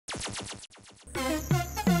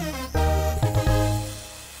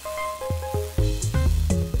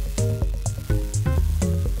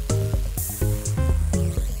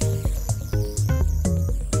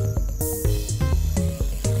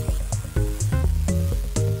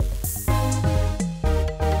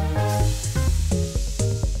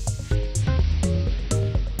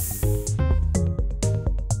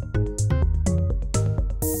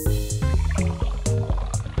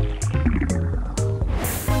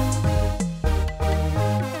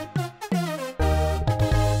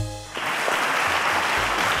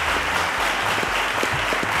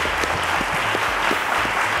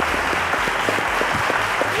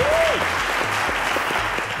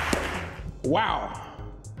Wow.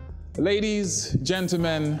 Ladies,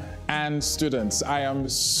 gentlemen, and students, I am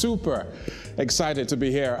super excited to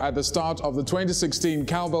be here at the start of the 2016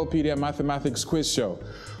 Cowbellpedia Mathematics Quiz Show,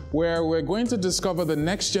 where we're going to discover the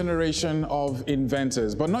next generation of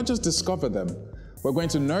inventors, but not just discover them, we're going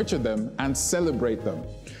to nurture them and celebrate them.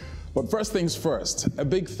 But first things first, a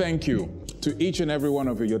big thank you to each and every one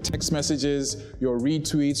of you, your text messages, your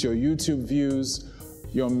retweets, your YouTube views,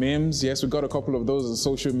 your memes. Yes, we got a couple of those on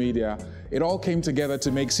social media. It all came together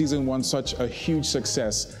to make season 1 such a huge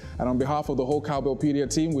success. And on behalf of the whole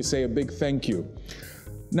Cowbellpedia team, we say a big thank you.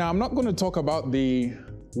 Now, I'm not going to talk about the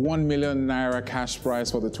 1 million naira cash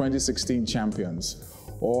prize for the 2016 champions,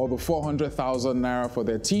 or the 400,000 naira for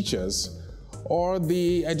their teachers, or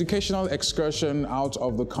the educational excursion out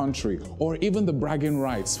of the country, or even the bragging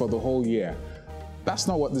rights for the whole year. That's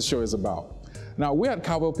not what this show is about. Now, we at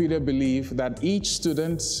Cowbellpedia believe that each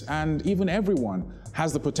student, and even everyone,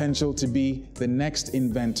 has the potential to be the next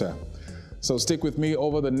inventor. So stick with me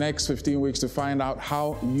over the next 15 weeks to find out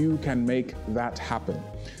how you can make that happen.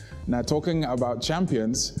 Now, talking about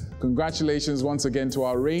champions, congratulations once again to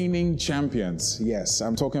our reigning champions. Yes,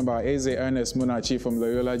 I'm talking about Eze Ernest Munachi from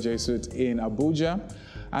Loyola Jesuit in Abuja,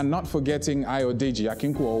 and not forgetting Ayodeji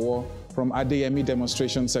Akinkuowo from Adeyemi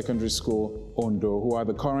Demonstration Secondary School, Ondo, who are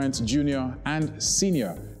the current junior and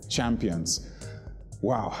senior champions.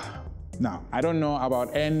 Wow. Now, I don't know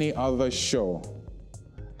about any other show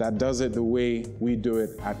that does it the way we do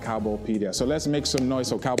it at Cowbellpedia. So let's make some noise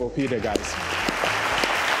for Cowbellpedia, guys.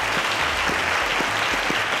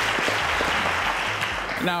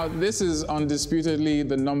 Now, this is undisputedly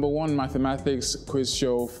the #1 mathematics quiz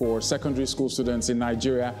show for secondary school students in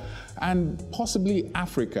Nigeria and possibly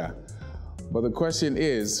Africa. But the question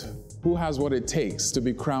is, who has what it takes to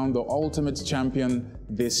be crowned the ultimate champion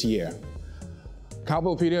this year?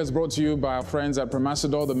 Cowbellpedia is brought to you by our friends at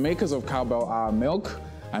Premasidor, the makers of Cowbell Our Milk,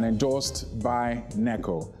 and endorsed by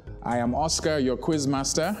NECO. I am Oscar, your quiz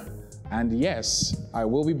master, and yes, I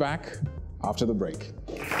will be back after the break.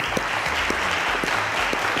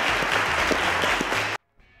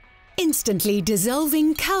 Instantly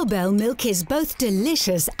dissolving cowbell milk is both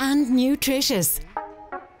delicious and nutritious.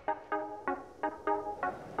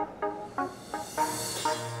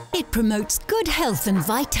 It promotes good health and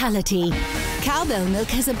vitality. Cowbell milk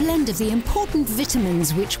has a blend of the important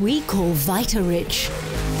vitamins which we call Vita-Rich.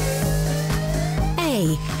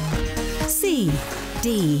 A, C,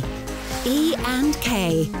 D, E and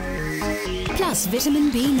K. Plus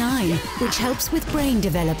vitamin B9, which helps with brain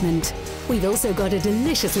development. We've also got a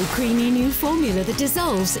deliciously creamy new formula that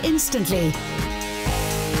dissolves instantly.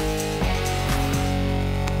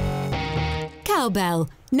 Cowbell,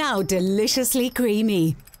 now deliciously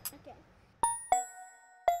creamy.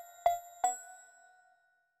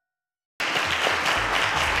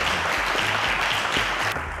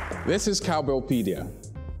 This is Cowbellpedia.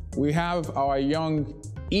 We have our young,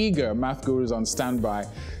 eager math gurus on standby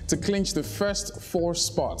to clinch the first 4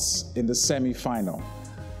 spots in the semi-final.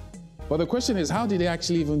 But the question is, how did they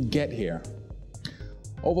actually even get here?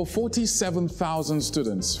 Over 47,000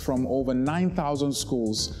 students from over 9,000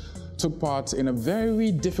 schools took part in a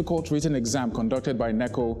very difficult written exam conducted by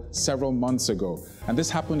NECO several months ago. And this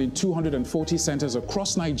happened in 240 centers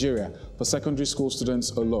across Nigeria for secondary school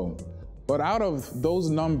students alone. But out of those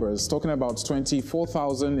numbers, talking about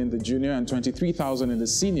 24,000 in the junior and 23,000 in the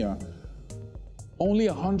senior, only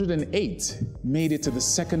 108 made it to the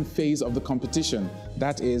second phase of the competition,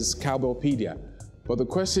 that is Cowbellpedia. But the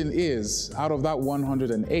question is, out of that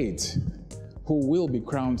 108, who will be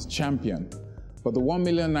crowned champion? But the 1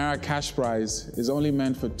 million naira cash prize is only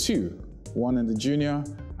meant for 2, one in the junior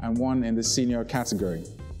and one in the senior category.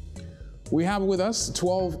 We have with us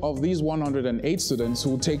 12 of these 108 students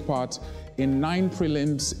who will take part in 9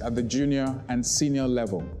 prelims at the junior and senior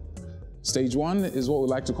level. Stage 1 is what we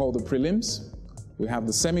like to call the prelims. We have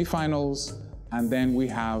the semi-finals, and then we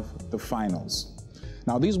have the finals.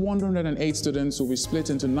 Now, these 108 students will be split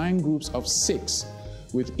into 9 groups of 6,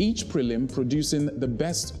 with each prelim producing the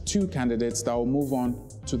best 2 candidates that will move on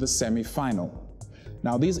to the semi-final.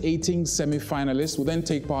 Now, these 18 semi-finalists will then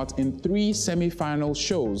take part in 3 semi-final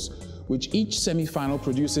shows, with each semi-final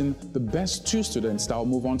producing the best 2 students that will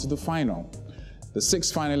move on to the final. The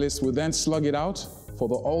 6 finalists will then slug it out for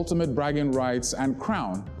the ultimate bragging rights and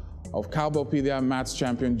crown of Cowbellpedia Maths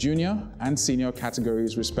Champion Junior and Senior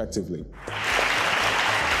categories, respectively.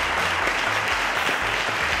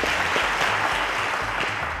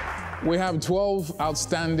 We have 12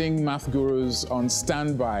 outstanding math gurus on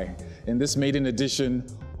standby in this maiden edition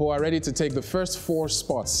who are ready to take the first 4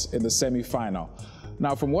 spots in the semi-final.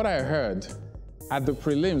 Now, from what I heard, at the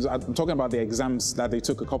prelims, I'm talking about the exams that they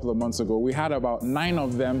took a couple of months ago, we had about 9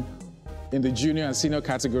 of them in the junior and senior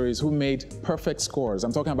categories who made perfect scores.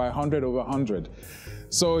 I'm talking about 100 over 100.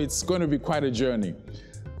 So it's going to be quite a journey.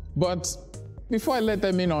 But before I let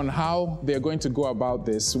them in on how they're going to go about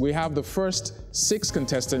this, we have the first 6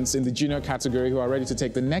 contestants in the junior category who are ready to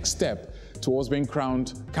take the next step towards being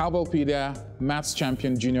crowned Cowbellpedia Maths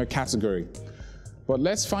Champion Junior category. But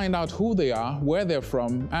let's find out who they are, where they're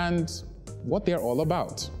from, and what they're all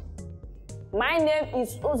about. My name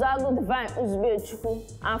is Uzagu Divine Nzubechukwu.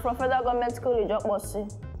 I'm from Federal Government College, Okposi,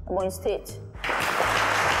 Ebonyi State.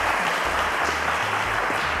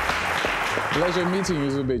 Pleasure meeting you,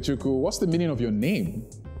 Nzubechukwu. What's the meaning of your name?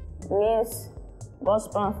 It means God's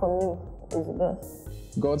plan for me is the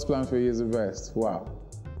best. God's plan for you is the best. Wow.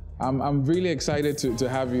 I'm really excited to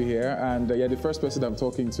have you here, and you're the first person I'm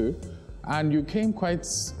talking to. And you came quite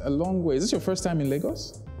a long way. Is this your first time in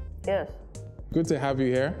Lagos? Yes. Good to have you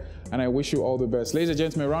here, and I wish you all the best. Ladies and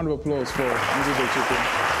gentlemen, a round of applause for Nzubechukwu.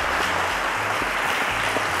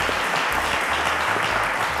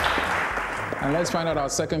 And let's find out our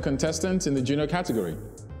second contestant in the junior category.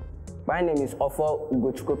 My name is Offor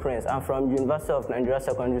Ugochukwu Prince. I'm from University of Nigeria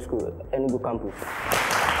Secondary School, Enugu campus.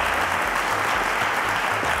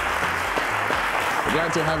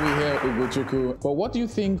 Glad to have you here, Ugochukwu. But what do you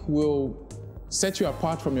think will set you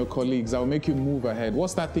apart from your colleagues, that will make you move ahead?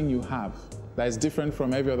 What's that thing you have that is different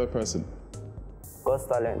from every other person? God's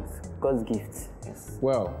talent, God's gift. Yes.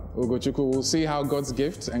 Well, Ugochukwu, we'll see how God's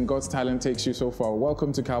gift and God's talent takes you so far.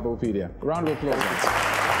 Welcome to Cowbellpedia. Round of applause.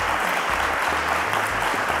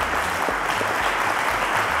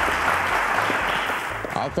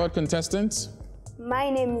 Our third contestant.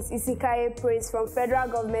 My name is Isinkaiye Praise from Federal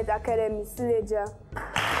Government Academy, Suleja.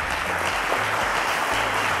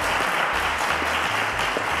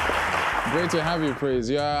 Great to have you, Praise.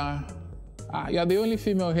 You're the only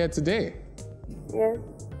female here today. Yes.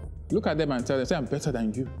 Look at them and tell them, say, I'm better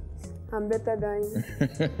than you. I'm better than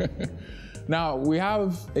you. Now, we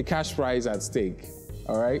have a cash prize at stake,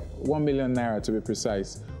 all right? 1 million naira to be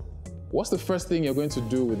precise. What's the first thing you're going to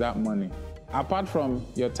do with that money? Apart from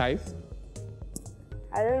your tithe?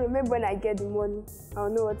 I don't know, maybe when I get the money, I'll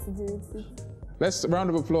know what to do with it. Let's round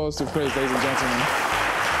of applause to Praise, ladies and gentlemen.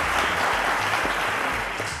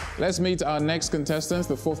 Let's meet our next contestant,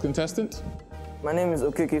 the fourth contestant. My name is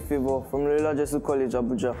Okeke Favour from Loyola Jesuit College,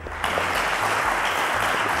 Abuja.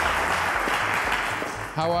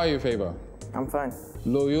 How are you, Favour? I'm fine.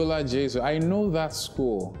 Loyola Jesuit. I know that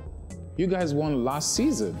school. You guys won last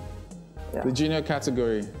season. Yeah. The junior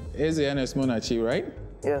category. Eze-Ernest Monachi, right?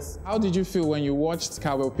 Yes. How did you feel when you watched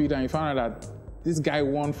Cowbellpedia and you found out that this guy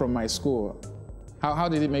won from my school? How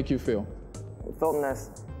did it make you feel? It felt nice.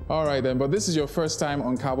 All right then, but this is your first time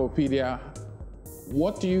on Cowbellpedia.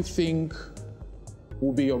 What do you think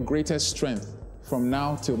will be your greatest strength from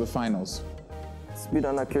now till the finals? Speed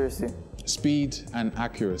and accuracy. Speed and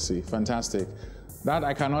accuracy, fantastic. That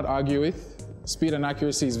I cannot argue with. Speed and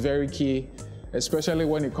accuracy is very key, especially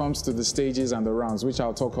when it comes to the stages and the rounds, which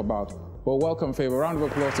I'll talk about. But welcome, Favour. Round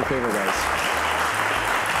of applause to Favour, guys.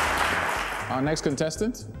 Our next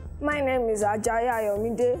contestant. My name is Ajayi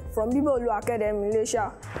Ayomide from Bibo Academy,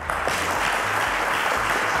 Ilesa.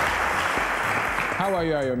 How are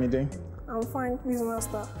you, Ayomide? I'm fine, please,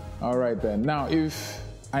 master. All right then. Now,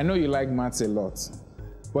 I know you like maths a lot,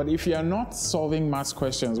 but if you're not solving maths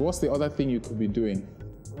questions, what's the other thing you could be doing?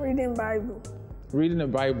 Reading Bible. Reading the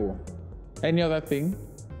Bible. Any other thing?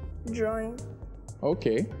 Drawing.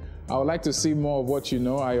 Okay. I would like to see more of what you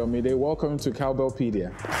know, Ayomide. Welcome to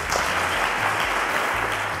Cowbellpedia.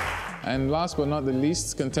 And last but not the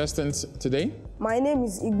least contestant today. My name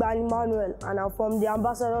is Igban Emmanuel, and I'm from the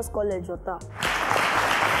Ambassadors College, Ota.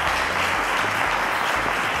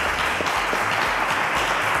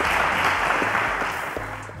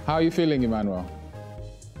 How are you feeling, Emmanuel?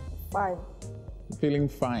 Fine. Feeling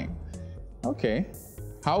fine. Okay.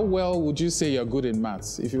 How well would you say you're good in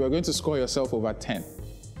maths if you were going to score yourself over 10?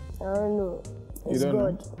 I don't know. It's you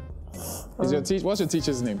don't good. know? What's your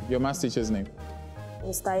teacher's name? Your math teacher's name?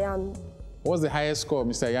 Mr. Yan. What's the highest score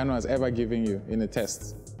Mr. Yano has ever given you in a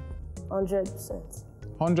test? 100%.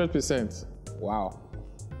 100%. Wow.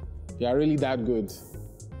 You are really that good.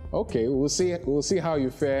 Okay, we'll see how you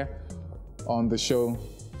fare on the show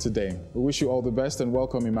today. We wish you all the best and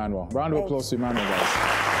welcome Emmanuel. Round of applause to Emmanuel,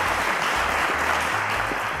 guys.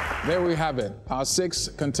 There we have it. Our 6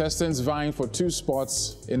 contestants vying for 2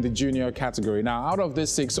 spots in the junior category. Now, out of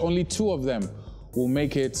these 6, only 2 of them will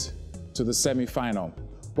make it to the semi-final.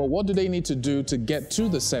 But what do they need to do to get to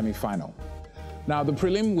the semi-final? Now, the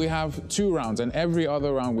prelim, we have 2 rounds, and every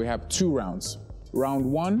other round we have 2 rounds. Round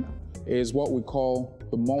 1 is what we call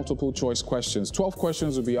the multiple choice questions. 12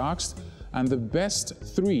 questions will be asked, and the best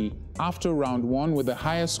 3 after round 1 with the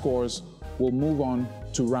highest scores will move on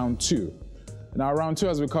to round 2. Now, round 2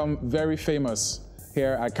 has become very famous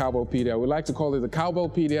here at Cowbellpedia. We like to call it the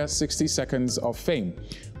Cowbellpedia 60 Seconds of Fame,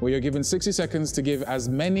 where you're given 60 seconds to give as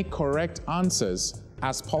many correct answers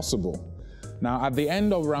as possible. Now, at the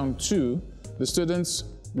end of round 2, the students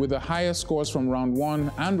with the highest scores from round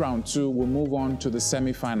 1 and round 2 will move on to the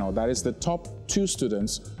semi-final. That is, the top 2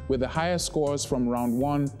 students with the highest scores from round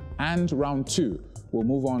 1 and round 2 will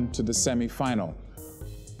move on to the semi-final.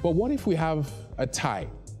 But what if we have a tie?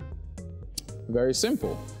 Very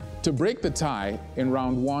simple. To break the tie in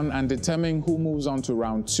round 1 and determine who moves on to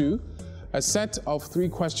round 2, a set of 3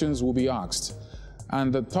 questions will be asked.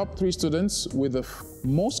 And the top 3 students with the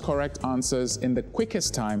most correct answers in the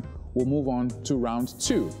quickest time will move on to round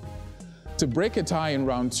 2. To break a tie in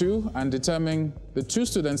round 2 and determine the 2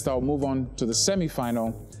 students that will move on to the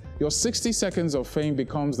semi-final, your 60 seconds of fame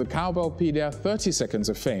becomes the Cowbellpedia 30 seconds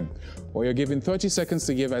of fame, where you're given 30 seconds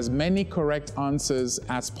to give as many correct answers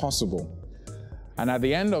as possible. And at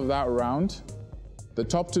the end of that round, the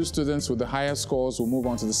top 2 students with the highest scores will move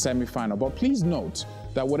on to the semi-final. But please note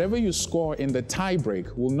that whatever you score in the tie break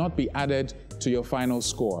will not be added to your final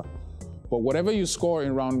score. But whatever you score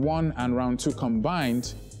in round 1 and round 2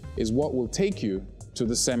 combined is what will take you to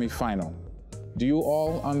the semi-final. Do you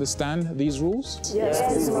all understand these rules?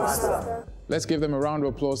 Yes, Master. Let's give them a round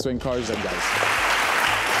of applause to encourage them, guys.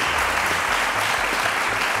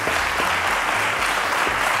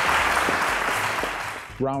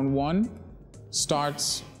 Round 1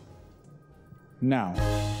 starts now.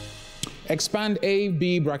 Expand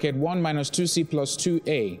AB bracket 1 minus 2C plus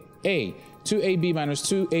 2A. A, 2AB minus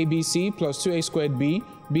 2ABC plus 2A squared B.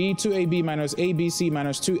 B, 2AB minus ABC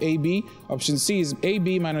minus 2AB. Option C is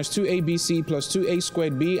AB minus 2ABC plus 2A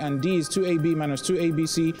squared B. And D is 2AB minus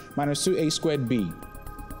 2ABC minus 2A squared B.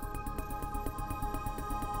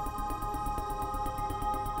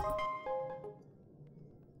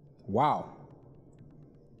 Wow.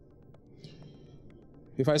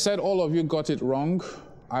 If I said all of you got it wrong,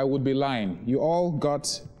 I would be lying. You all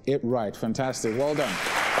got it right. Fantastic. Well done.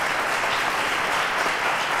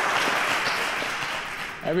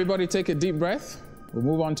 Everybody take a deep breath. We'll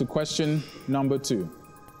move on to question number 2.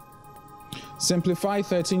 Simplify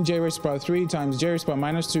 13j raised to the power 3 times j raised to the power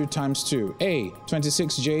minus 2 times 2. A,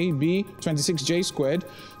 26j, B, 26j squared,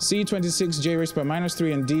 C, 26j raised to the power minus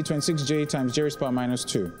 3, and D, 26j times j raised to the power minus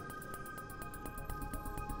 2.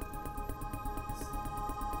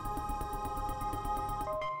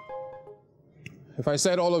 If I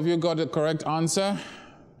said all of you got the correct answer,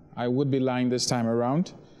 I would be lying this time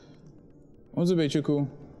around. Nzubechukwu,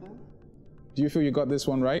 do you feel you got this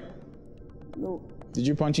one right? No. Did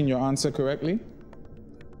you punch in your answer correctly?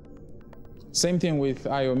 Same thing with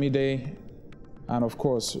Ayomide and of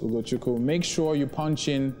course Ugochukwu. Make sure you punch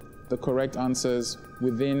in the correct answers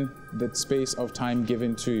within the space of time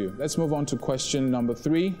given to you. Let's move on to question number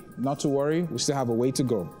 3. Not to worry, we still have a way to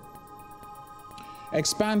go.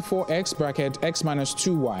 Expand 4x bracket x minus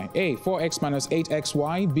 2y. A, 4x minus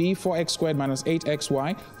 8xy. B, 4x squared minus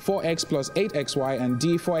 8xy. 4x plus 8xy. And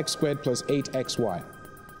D, 4x squared plus 8xy.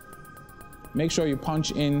 Make sure you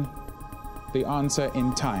punch in the answer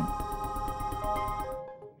in time.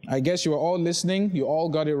 I guess you were all listening. You all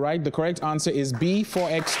got it right. The correct answer is B,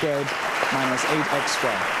 4x squared minus 8x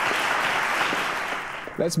squared.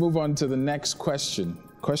 Let's move on to the next question.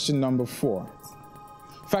 Question number 4.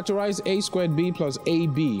 Factorize a squared b plus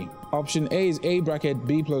ab. Option A is a bracket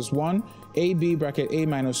b plus 1, ab bracket a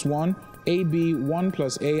minus 1, ab 1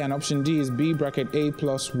 plus a, and option D is b bracket a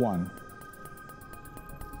plus 1.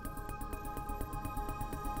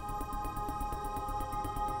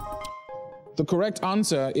 The correct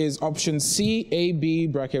answer is option C,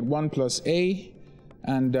 ab bracket 1 plus a,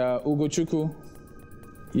 and Ugochukwu,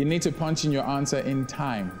 you need to punch in your answer in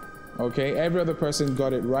time. Okay, every other person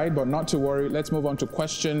got it right, but not to worry. Let's move on to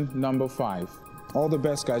question number 5. All the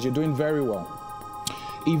best, guys. You're doing very well.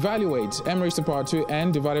 Evaluate m raised to the power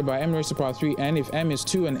 2n divided by m raised to the power 3n if m is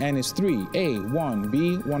 2 and n is 3. A, 1,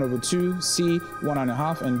 B, 1 over 2, C,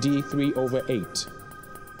 1.5, and D, 3 over 8.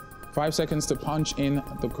 5 seconds to punch in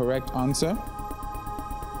the correct answer.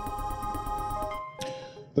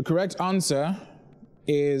 The correct answer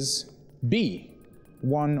is B,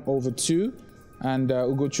 1 over 2. And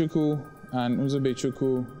Ugochukwu and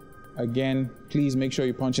Nzubechukwu, again, please make sure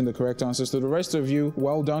you punch in the correct answers. To the rest of you,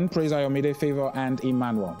 well done. Praise Ayomide, Favour, and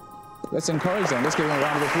Emmanuel. Let's encourage them. Let's give them a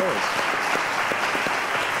round of applause.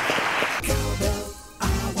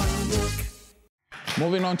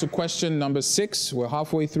 Moving on to question number 6. We're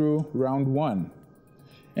halfway through round 1.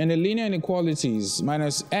 In the linear inequalities,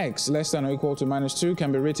 minus x less than or equal to minus 2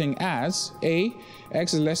 can be written as A,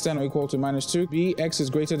 x is less than or equal to minus 2, B, x is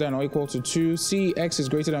greater than or equal to 2, C, x is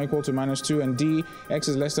greater than or equal to minus 2, and D, x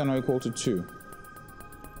is less than or equal to 2.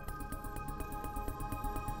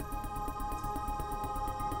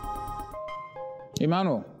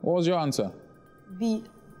 Emmanuel, what was your answer? B.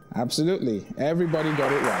 Absolutely. Everybody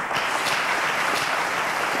got it right.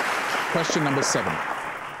 Question number 7.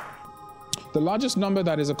 The largest number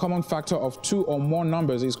that is a common factor of 2 or more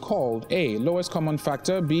numbers is called A, lowest common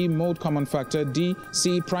factor, B, mode common factor, D,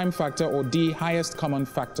 C, prime factor, or D, highest common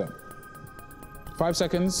factor. 5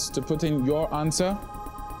 seconds to put in your answer.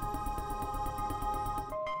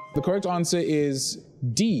 The correct answer is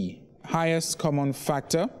D, highest common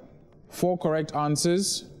factor. 4 correct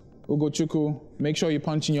answers. Ugochukwu, make sure you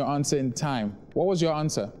punch in your answer in time. What was your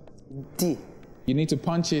answer? D. You need to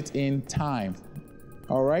punch it in time.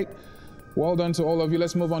 All right. Well done to all of you.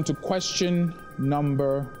 Let's move on to question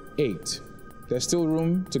number 8. There's still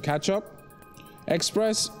room to catch up.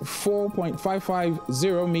 Express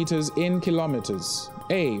 4.550 meters in kilometers.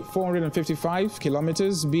 A, 455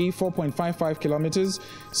 kilometers, B, 4.55 kilometers,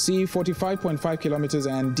 C, 45.5 kilometers,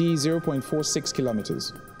 and D, 0.46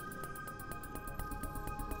 kilometers.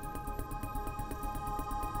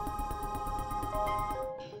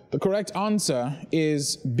 The correct answer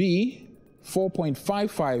is B,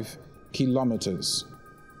 4.55 kilometers.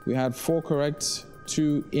 We had 4 correct,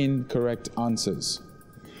 2 incorrect answers.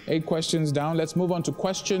 8 questions down. Let's move on to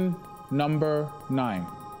question number 9.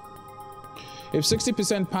 If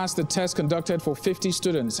 60% passed the test conducted for 50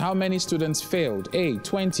 students, how many students failed? A,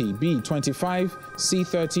 20, B, 25, C,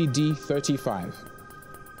 30, D, 35.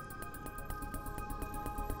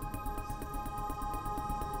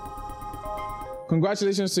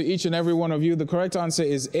 Congratulations to each and every one of you. The correct answer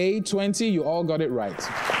is A, 20. You all got it right.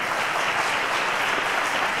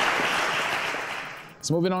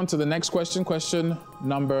 So moving on to the next question, question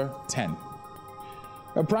number 10.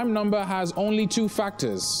 A prime number has only 2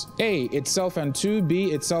 factors, A, itself and 2,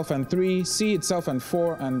 B, itself and 3, C, itself and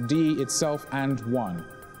 4, and D, itself and 1.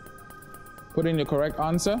 Put in your correct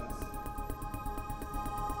answer.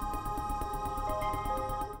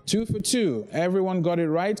 2 for 2. Everyone got it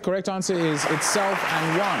right. Correct answer is itself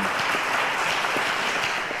and 1.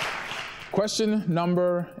 Question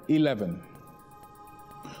number 11.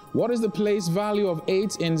 What is the place value of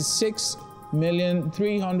 8 in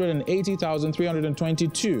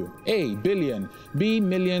 6,380,322? A, billion, B,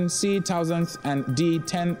 million, C, thousandth, and D,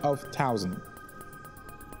 10 of 1,000.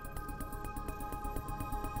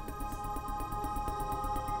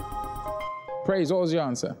 Praise, what was your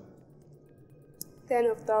answer? 10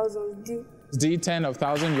 of 1,000, D. D, 10 of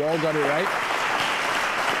 1,000. You all got it right.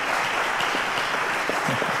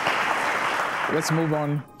 Let's move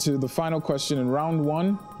on to the final question in round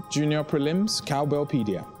 1, Junior Prelims,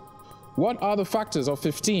 Cowbellpedia. What are the factors of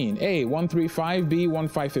 15? A, 135, B,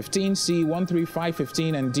 1515, C,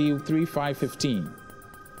 13515, and D, 3515.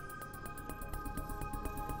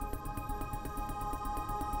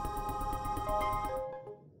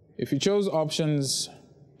 If you chose options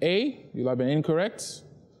A, you'll have been incorrect.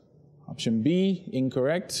 Option B,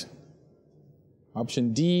 incorrect.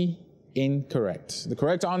 Option D, incorrect. The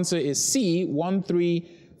correct answer is C, 1, 3,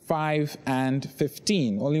 5, and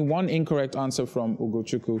 15. Only one incorrect answer from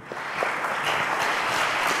Ugochukwu.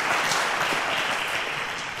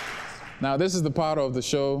 Now, this is the part of the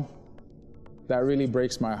show that really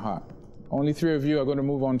breaks my heart. Only 3 of you are going to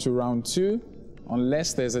move on to round 2,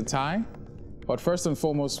 unless there's a tie. But first and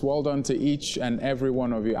foremost, well done to each and every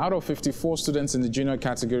one of you. Out of 54 students in the junior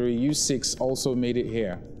category, you 6 also made it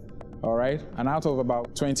here. All right? And out of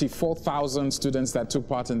about 24,000 students that took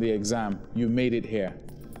part in the exam, you made it here.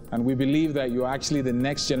 And we believe that you're actually the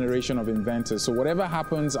next generation of inventors. So whatever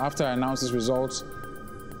happens after I announce this results,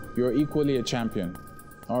 you're equally a champion.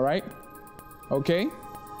 All right? Okay?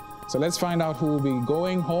 So let's find out who will be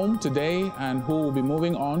going home today and who will be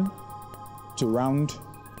moving on to round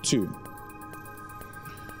 2.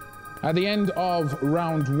 At the end of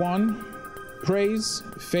round 1, Praise,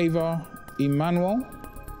 Favour, Emmanuel.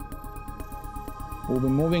 We'll be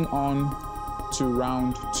moving on to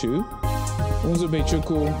round 2.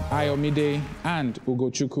 Nzubechukwu, Ayomide, and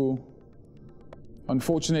Ugochukwu.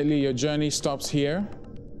 Unfortunately, your journey stops here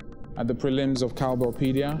at the prelims of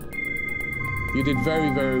Cowbellpedia. You did very,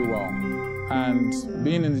 very well. And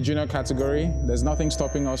being in the junior category, there's nothing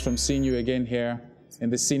stopping us from seeing you again here in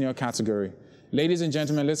the senior category. Ladies and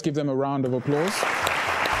gentlemen, let's give them a round of applause.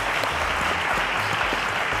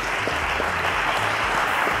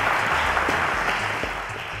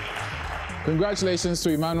 Congratulations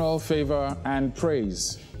to Emmanuel, Favour, and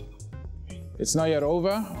Praise. It's not yet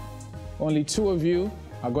over. Only 2 of you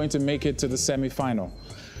are going to make it to the semi-final.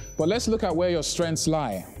 But let's look at where your strengths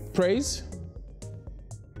lie. Praise,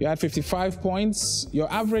 you had 55 points. Your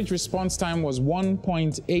average response time was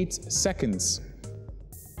 1.8 seconds.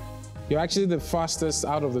 You're actually the fastest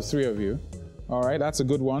out of the 3 of you. All right, that's a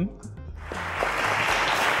good one.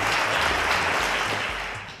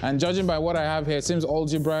 And judging by what I have here, it seems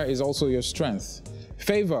algebra is also your strength.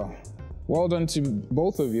 Favour, well done to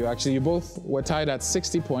both of you. Actually, you both were tied at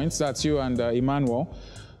 60 points. That's you and Emmanuel.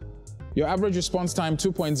 Your average response time,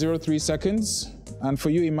 2.03 seconds. And for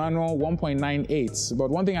you, Emmanuel, 1.98. But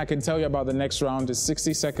one thing I can tell you about the next round is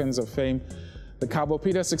 60 seconds of fame. The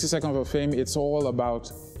Cowbellpedia 60 seconds of fame, it's all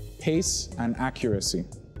about pace and accuracy,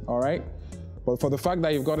 all right? But for the fact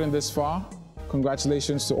that you've gotten this far,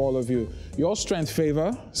 congratulations to all of you. Your strength,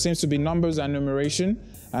 Favour, seems to be numbers and numeration,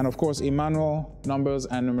 and of course, Emmanuel, numbers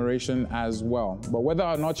and numeration as well. But whether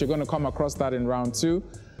or not you're going to come across that in round 2,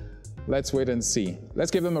 let's wait and see.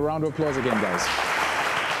 Let's give them a round of applause again, guys.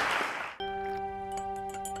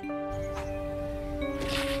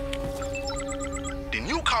 The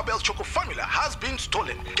new Cowbell Choco formula has been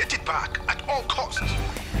stolen. Get it back at all costs.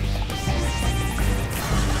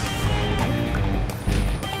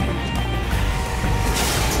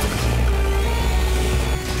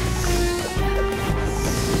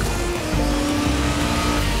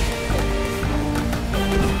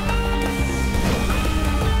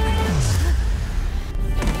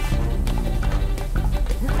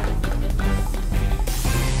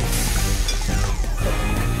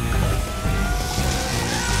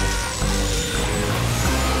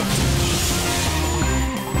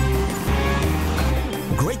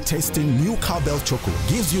 Tasting new Cowbell Choco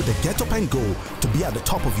gives you the get up and go to be at the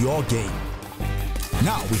top of your game.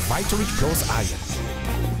 Now with Vitalrich Plus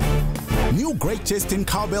Iron. New great tasting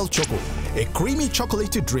Cowbell Choco, a creamy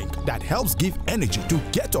chocolatey drink that helps give energy to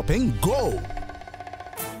get up and go.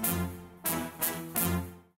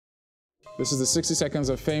 This is the 60 seconds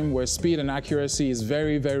of fame where speed and accuracy is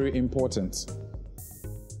very, very important.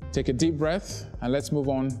 Take a deep breath and let's move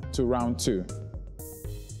on to round 2.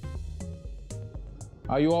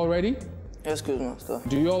 Are you all ready? Yes, Quizmaster.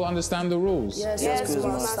 Do you all understand the rules? Yes,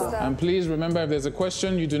 Quizmaster. And please remember, if there's a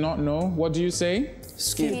question you do not know, what do you say?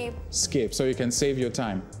 Skip. Skip, so you can save your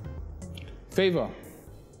time. Favour,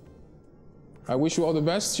 I wish you all the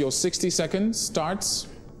best. Your 60 seconds starts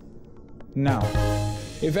now.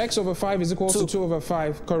 If x over 5 is equal to 2 over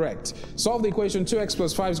 5, correct. Solve the equation 2x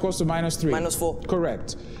plus 5 is equal to minus 3. Minus 4.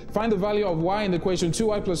 Correct. Find the value of y in the equation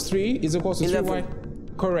 2y plus 3 is equal to 11.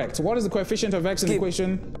 3y. Correct. What is the coefficient of x in the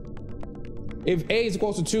equation? If a is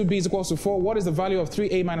equal to 2, b is equal to 4, what is the value of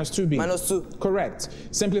 3a minus 2b? Minus 2. Correct.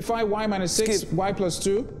 Simplify y minus 6, y plus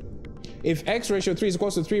 2. If x ratio 3 is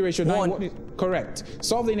equal to 3 ratio 9, 1. what is, correct.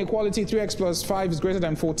 Solve the inequality 3x plus 5 is greater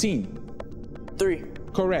than 14. 3.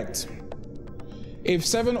 Correct. If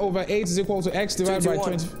 7 over 8 is equal to x divided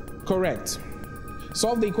 21. by 20, correct.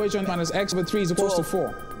 Solve the equation minus x over 3 is equal to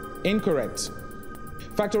 4. Incorrect.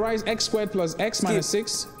 Factorize x squared plus x minus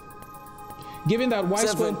 6. Given that y 7.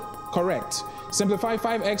 squared, correct. Simplify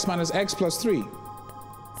 5x minus x plus 3.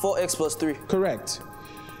 4x plus 3. Correct.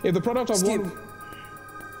 If the product of Skip. one,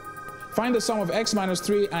 find the sum of x minus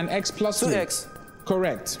 3 and x plus 3. 2x.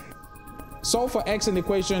 Correct. Solve for x in the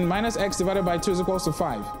equation minus x divided by 2 is equal to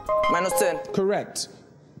 5. Minus 10. Correct.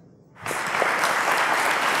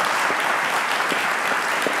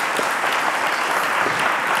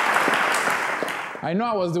 I know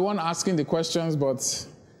I was the one asking the questions, but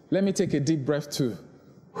let me take a deep breath too.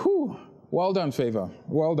 Whew. Well done, Favour.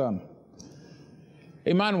 Well done.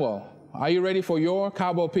 Emmanuel, are you ready for your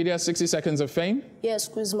Cowbellpedia 60 seconds of fame? Yes,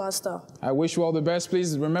 Quizmaster. I wish you all the best.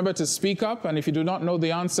 Please remember to speak up, and if you do not know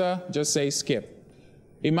the answer, just say skip.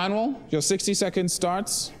 Emmanuel, your 60 seconds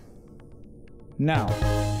starts now.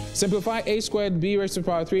 Simplify a squared b raised to the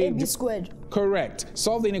power 3. AB squared. Correct.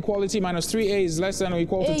 Solve the inequality. Minus 3a is less than or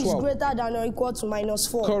equal to 12. A is greater than or equal to minus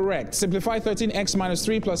 4. Correct. Simplify 13x minus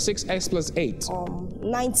 3 plus 6x plus 8.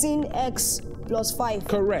 19x plus 5.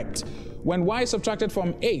 Correct. When y is subtracted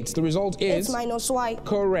from 8, the result is? 8 minus y.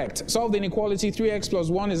 Correct. Solve the inequality. 3x plus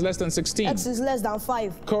 1 is less than 16. X is less than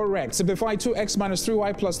 5. Correct. Simplify 2x minus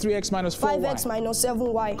 3y plus 3x minus 4y. 5x minus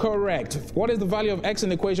 7y. Correct. What is the value of x in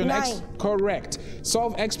the equation? 9. X. Correct.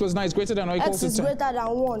 Solve x plus 9 is greater than or equal to 10. X is greater than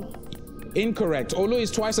 1. Incorrect. Olu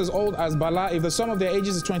is twice as old as Bala. If the sum of their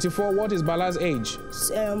ages is 24, what is Bala's age?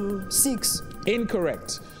 6.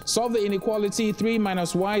 Incorrect. Solve the inequality. 3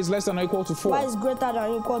 minus y is less than or equal to 4. Y is greater than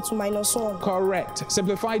or equal to minus 1. Correct.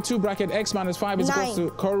 Simplify 2 bracket x minus 5 is 9. equal to?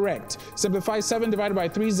 Correct. Simplify 7 divided by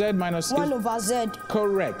 3z minus 1 over z.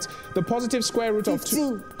 Correct. The positive square root 15.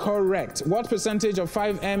 of 2. Correct. What percentage of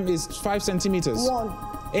 5m is 5 centimeters? 1.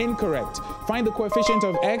 Incorrect. Find the coefficient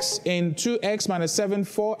of x in 2x minus 7,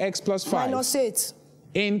 4x plus 5. Minus 8.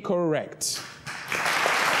 Incorrect.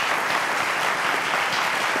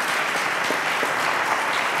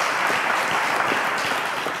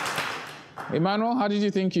 Emmanuel, how did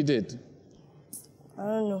you think you did? I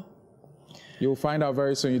don't know. You'll find out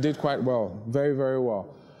very soon. You did quite well. Very, very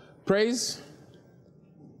well. Praise.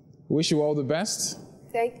 Wish you all the best.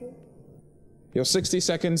 Thank you. Your 60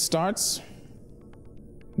 seconds starts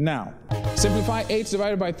now. Simplify 8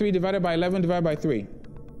 divided by 3 divided by 11 divided by 3.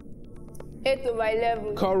 8 over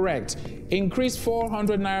 11. Correct. Increase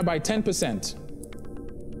 400 naira by 10%.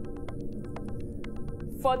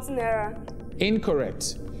 14 naira.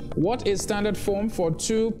 Incorrect. What is standard form for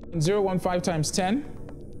 2.015 times 10?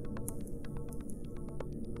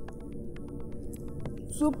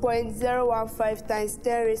 2.015 times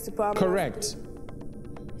 10 raised to power. Correct.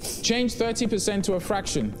 Change 30% to a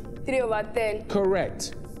fraction. 3 over 10.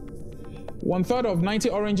 Correct. 1/3 of 90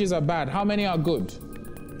 oranges are bad. How many are good?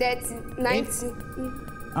 30. 90.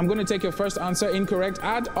 I'm going to take your first answer. Incorrect.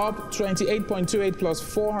 Add up 28.28 plus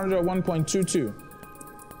 401.22.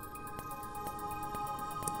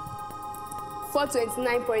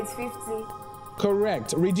 429.50.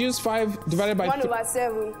 Correct. Reduce 5 divided by 1 over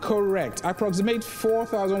 7. Correct. Approximate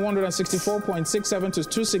 4,164.67 to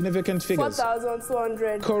 2 significant figures.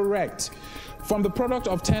 4,200. Correct. From the product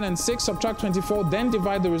of 10 and 6, subtract 24, then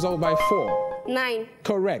divide the result by 4. 9.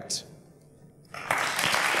 Correct.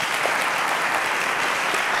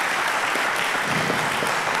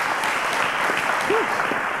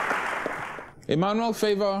 Emmanuel,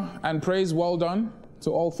 Favour, and Praise, well done to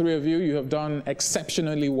all three of you. You have done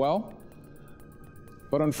exceptionally well.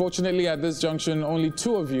 But unfortunately, at this junction, only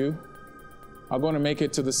 2 of you are going to make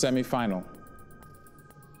it to the semi-final.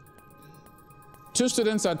 2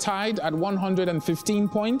 students are tied at 115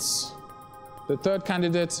 points. The third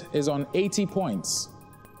candidate is on 80 points,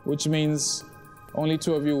 which means only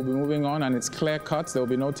 2 of you will be moving on, and it's clear cut. There will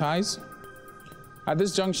be no ties. At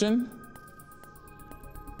this junction,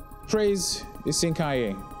 Praise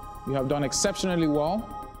Isinkaiye. You have done exceptionally well.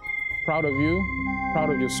 Proud of you,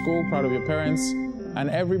 proud of your school, proud of your parents, and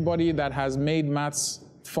everybody that has made maths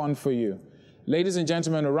fun for you. Ladies and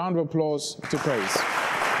gentlemen, a round of applause to Praise.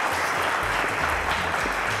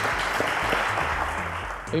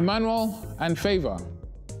 Emmanuel and Favour.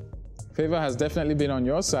 Favour has definitely been on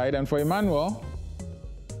your side, and for Emmanuel,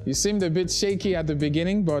 you seemed a bit shaky at the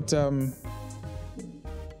beginning, but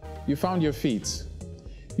you found your feet.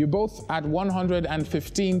 You're both at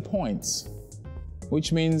 115 points,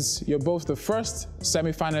 which means you're both the first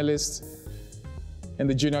semi-finalists in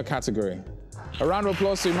the junior category. A round of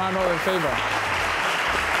applause to Emmanuel and Favour.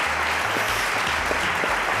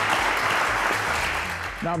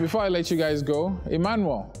 Now, before I let you guys go,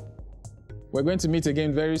 Emmanuel, we're going to meet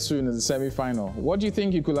again very soon in the semi-final. What do you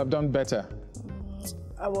think you could have done better?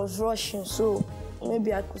 I was rushing, so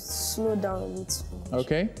maybe I could slow down a bit.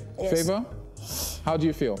 Okay. Yes. Favour, how do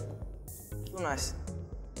you feel? Nice.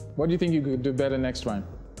 What do you think you could do better next time?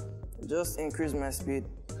 Just increase my speed.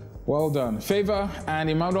 Well done. Favour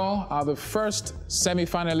and Emmanuel are the first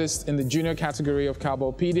semi-finalists in the junior category of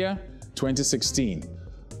Cowbellpedia 2016.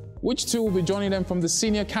 Which 2 will be joining them from the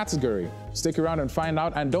senior category? Stick around and find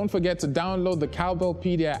out. And don't forget to download the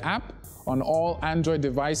Cowbellpedia app on all Android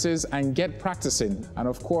devices and get practicing. And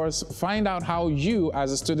of course, find out how you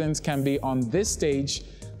as a student can be on this stage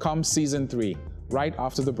come season 3, right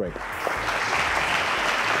after the break.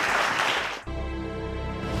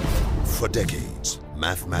 For decades,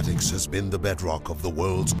 mathematics has been the bedrock of the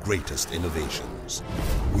world's greatest innovations.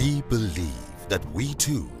 We believe that we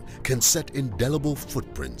too can set indelible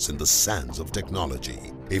footprints in the sands of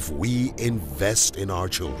technology if we invest in our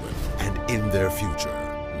children and in their future,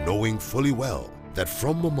 knowing fully well that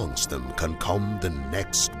from amongst them can come the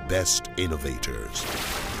next best innovators.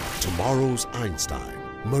 Tomorrow's Einstein,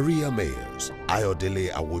 Maria Mayers,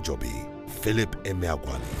 Ayodele Awojobi, Philip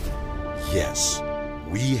Emeagwali. Yes,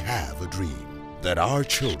 we have a dream that our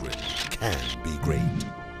children can be great.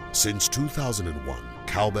 Since 2001,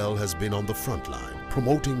 Cowbell has been on the front line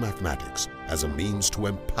promoting mathematics as a means to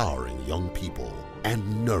empowering young people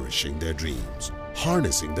and nourishing their dreams,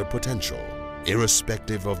 harnessing their potential,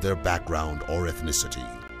 irrespective of their background or ethnicity.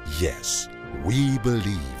 Yes, we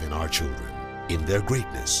believe in our children, in their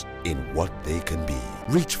greatness, in what they can be.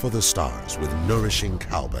 Reach for the stars with nourishing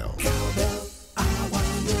Cowbell. Cowbell, I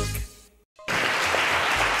wanna look.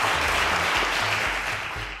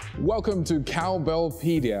 Welcome to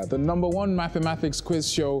Cowbellpedia, the #1 mathematics quiz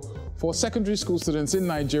show for secondary school students in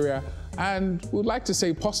Nigeria and we'd like to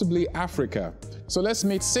say possibly Africa. So let's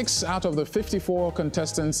meet 6 out of the 54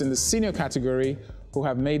 contestants in the senior category who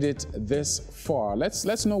have made it this far.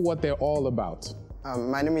 Let's know what they're all about.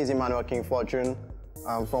 My name is Emmanuel King Fortune.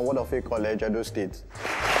 I'm from Word of Faith College, Edo State.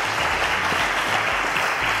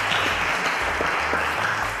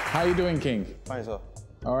 How are you doing, King? Fine, sir.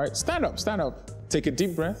 All right, stand up, stand up. Take a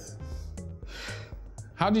deep breath.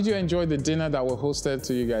 How did you enjoy the dinner that was hosted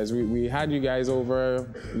to you guys? We had you guys over,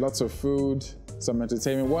 lots of food, some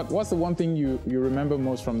entertainment. What's the one thing you remember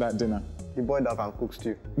most from that dinner? The boy that can cook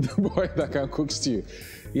stew. The boy that can cook stew.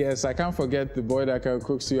 Yes, I can't forget the boy that can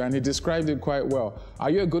cook stew, and he described it quite well.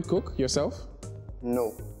 Are you a good cook yourself?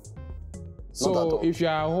 No. So if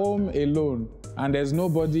you're at home alone and there's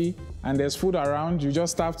nobody and there's food around, you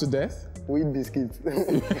just starve to death? We eat biscuits.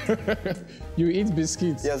 You eat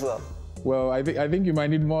biscuits? Yes, sir. Well, I think you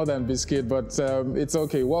might need more than biscuit, but it's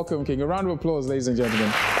okay. Welcome, King. A round of applause, ladies and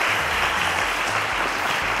gentlemen.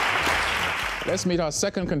 Let's meet our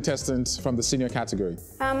second contestant from the senior category.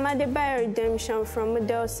 I'm Adebayo Redemption from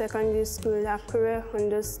Model Secondary School, Akure,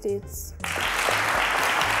 Ondo State.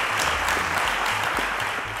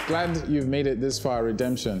 Glad you've made it this far,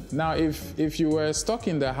 Redemption. Now, if you were stuck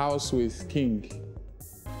in the house with King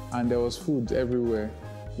and there was food everywhere,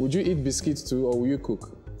 would you eat biscuits too, or will you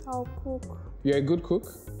cook? I'll cook. You're a good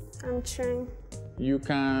cook? I'm trying. You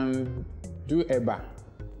can do eba.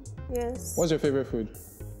 Yes. What's your favorite food?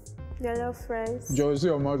 Jollof rice. Josie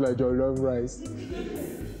your mouth like jollof rice.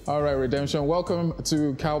 All right, Redemption. Welcome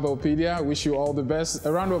to Cowbellpedia. Wish you all the best.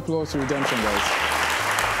 A round of applause to Redemption, guys.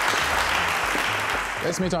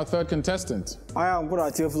 Let's meet our third contestant. I am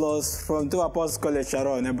Theophilus from Two Apostles College,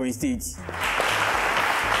 Sharon, Ebonyi State.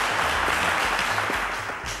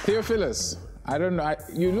 Theophilus, I don't know.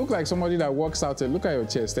 You look like somebody that walks out and look at your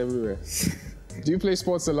chest everywhere. Do you play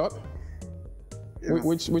sports a lot? Yeah.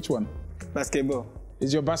 Which one? Basketball.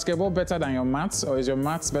 Is your basketball better than your maths, or is your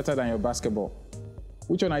maths better than your basketball?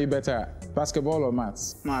 Which one are you better at, basketball or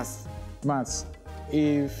maths? Maths. Maths.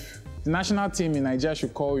 If the national team in Nigeria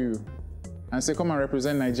should call you and say, come and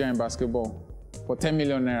represent Nigeria in basketball for 10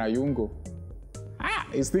 million naira, you won't go.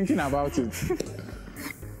 He's thinking about it.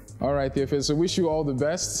 All right, Theophilus, so wish you all the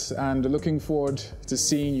best and looking forward to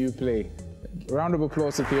seeing you play. A round of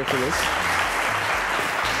applause to Theophilus.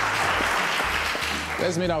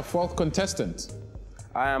 Let's meet our fourth contestant.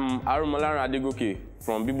 I am Aromolaran Adegoke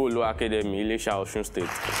from Bibo Academy, Ilesa, Osun State.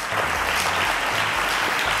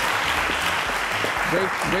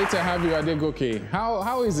 Great to have you, Adegoke.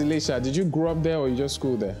 How is Ilesa? Did you grow up there or you just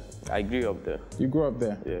school there? I grew up there. You grew up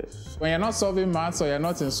there? Yes. When you're not solving maths or you're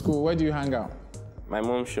not in school, where do you hang out? My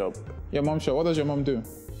mom's shop. Your mom's shop? What does your mom do?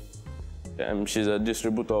 She's a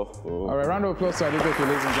distributor. All right, round of applause to Adegoke,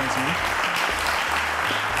 ladies and gentlemen.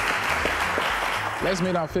 Let's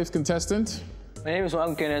meet our fifth contestant. My name is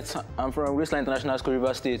Nwagu Kenneth. I'm from Graceland International School,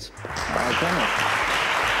 River State. All right, Kenneth.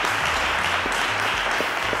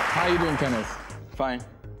 How are you doing, Kenneth? Fine.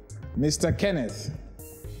 Mr. Kenneth,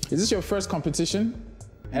 is this your first competition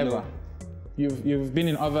ever? No. You've been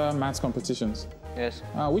in other maths competitions? Yes.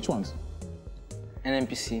 Which ones?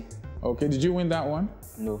 NMPC. Okay, did you win that one?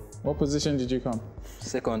 No. What position did you come?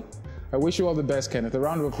 Second. I wish you all the best, Kenneth. A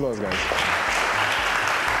round of applause, guys.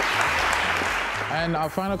 And our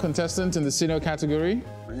final contestant in the senior category.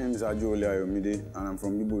 My name is Ajewole Ayomide, and I'm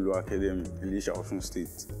from Bibo Academy, Ilesa, Osun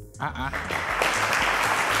State.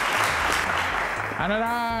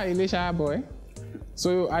 Another Ilesa boy.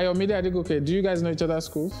 So, Ayomide, Adegoke, do you guys know each other's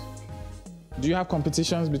schools? Do you have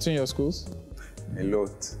competitions between your schools? A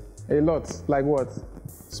lot. A lot? Like what?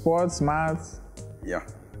 Sports, maths? Yeah.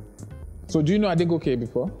 So, do you know Adegoke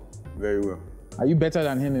before? Very well. Are you better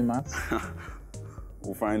than him in maths?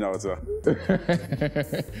 We'll find out, sir.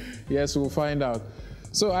 Yes, we'll find out.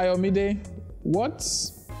 So, Ayomide, what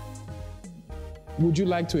would you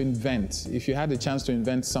like to invent if you had the chance to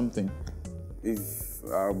invent something? If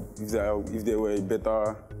there were a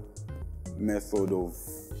better method of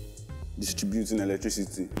distributing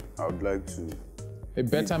electricity, I would like to. A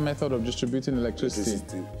better method of distributing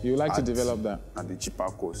electricity. You would like to develop that? At a cheaper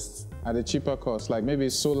cost. At a cheaper cost, like maybe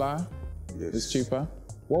solar is cheaper.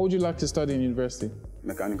 What would you like to study in university?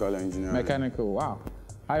 Mechanical engineering. Mechanical, wow.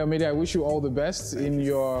 Ayomide, I wish you all the best in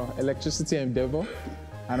your electricity endeavor.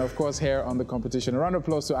 And of course, here on the competition. A round of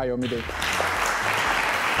applause to Ayomide.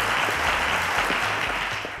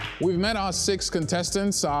 We've met our 6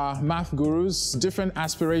 contestants, our math gurus, different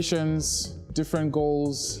aspirations, different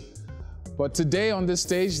goals. But today on this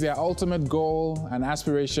stage, their ultimate goal and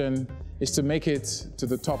aspiration is to make it to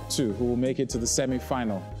the top 2, who will make it to the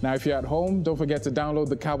semi-final. Now, if you're at home, don't forget to download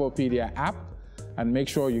the Cowbellpedia app and make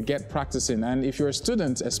sure you get practicing. And if you're a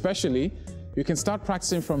student, especially, you can start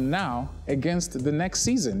practicing from now against the next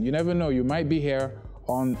season. You never know, you might be here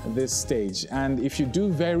on this stage. And if you do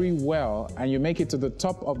very well and you make it to the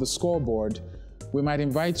top of the scoreboard, we might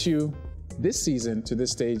invite you this season to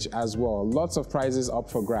this stage as well. Lots of prizes up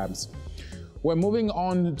for grabs. We're moving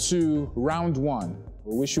on to round 1.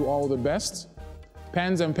 We wish you all the best.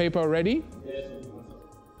 Pens and paper ready? Yes.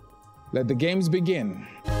 Let the games begin.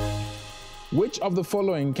 Which of the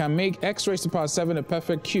following can make x raised to the power 7 a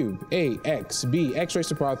perfect cube? A, x, B, x raised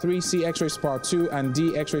to the power 3, C, x raised to the power 2, and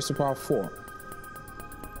D, x raised to the power 4.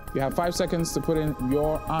 You have 5 seconds to put in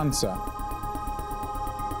your answer.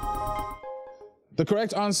 The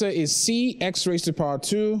correct answer is C, x raised to the power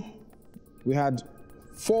 2. We had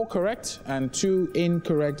 4 correct and 2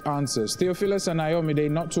 incorrect answers. Theophilus and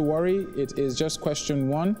Ayomide, not to worry, it is just question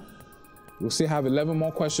 1. We'll still have 11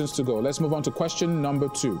 more questions to go. Let's move on to question number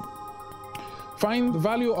 2. Find the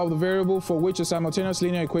value of the variable for which a simultaneous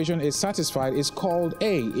linear equation is satisfied is called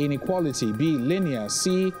A, inequality, B, linear,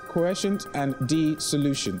 C, quotient, and D,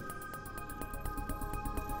 solution.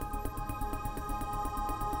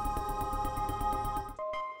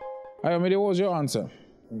 Ayomide, what was your answer?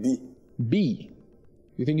 B. B.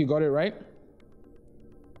 You think you got it right?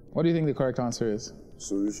 What do you think the correct answer is?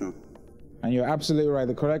 Solution. And you're absolutely right.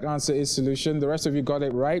 The correct answer is solution. The rest of you got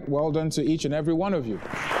it right. Well done to each and every one of you.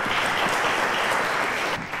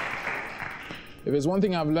 If there's one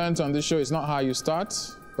thing I've learned on this show, it's not how you start,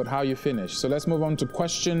 but how you finish. So let's move on to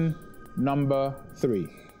question number 3.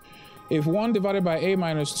 If 1 divided by a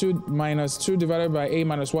minus 2 divided by a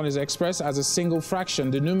minus 1 is expressed as a single fraction,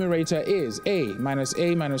 the numerator is a minus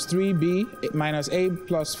 3, b minus a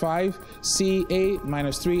plus 5, c a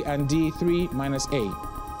minus 3, and d 3 minus a.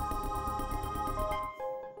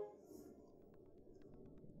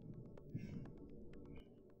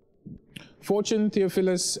 Fortune,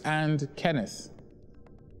 Theophilus, and Kenneth.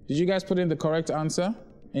 Did you guys put in the correct answer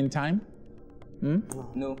in time?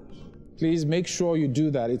 No. Please make sure you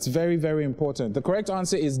do that. It's very, very important. The correct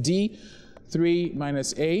answer is D, 3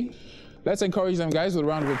 minus A. Let's encourage them, guys, with a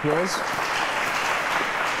round of applause.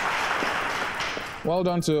 Well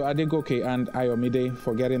done to Adegoke and Ayomide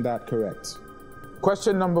for getting that correct.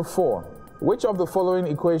 Question number 4. Which of the following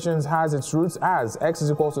equations has its roots as x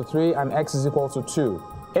is equal to 3 and x is equal to 2?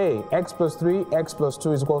 A, x plus 3, x plus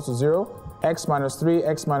 2 is equal to 0. X minus 3,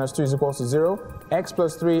 x minus 2 is equal to 0. X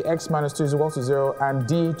plus 3, x minus 2 is equal to 0. And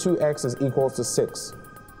D, 2x is equal to 6.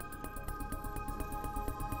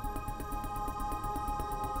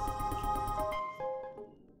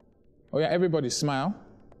 Oh yeah, everybody smile.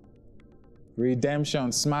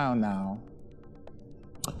 Redemption, smile now.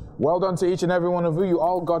 Well done to each and every one of you. You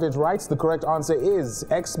all got it right. The correct answer is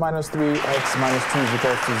x minus 3, x minus 2 is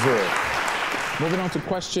equal to 0. Moving on to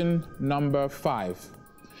question number 5.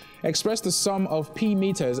 Express the sum of p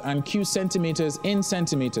meters and q centimeters in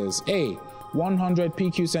centimeters. A, 100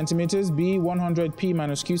 pq centimeters, B, 100 p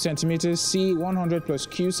minus q centimeters, C, 100 plus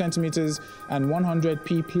q centimeters, and 100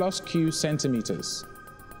 p plus q centimeters.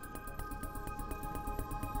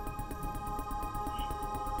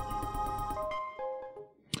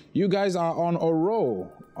 You guys are on a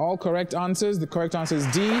roll. All correct answers. The correct answer is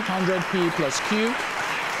D, 100p plus q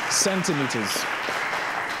centimeters.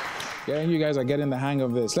 Yeah, you guys are getting the hang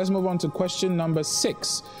of this. Let's move on to question number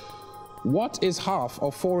 6. What is half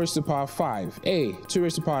of 4 raised to the power 5? A, 2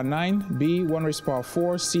 raised to the power 9, B, 1 raised to the power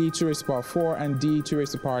 4, C, 2 raised to the power 4, and D, 2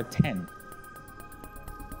 raised to the power 10.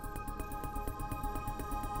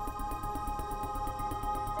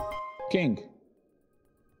 King,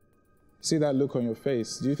 see that look on your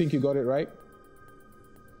face. Do you think you got it right?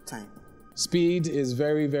 Time. Speed is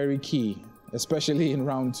very, very key, especially in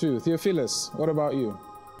round 2. Theophilus, what about you?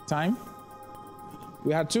 Time?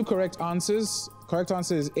 We had 2 correct answers. Correct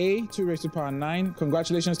answer is A, 2 raised to the power 9.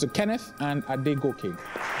 Congratulations to Kenneth and Adegoke.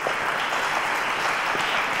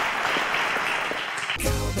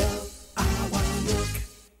 Cowbell,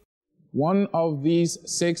 One of these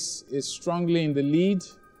 6 is strongly in the lead,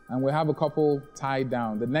 and we have a couple tied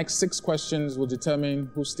down. The next 6 questions will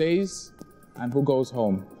determine who stays and who goes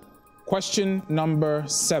home. Question number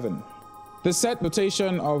 7. The set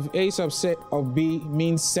notation of A subset of B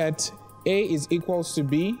means set A is equals to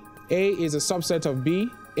B, A is a subset of B,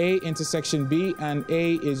 A intersection B, and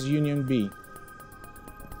A is union B.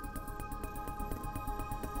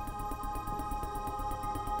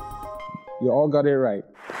 You all got it right.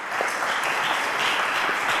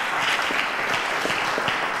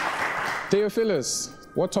 Theophilus,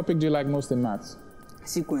 what topic do you like most in maths?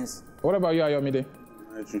 Sequence. What about you, Ayomide?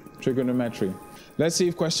 Trigonometry. Let's see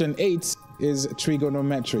if question 8 is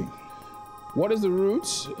trigonometry. What is the root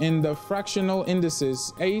in the fractional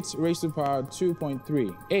indices 8 raised to the power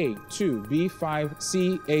 2.3? A, 2, B, 5,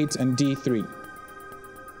 C, 8, and D, 3.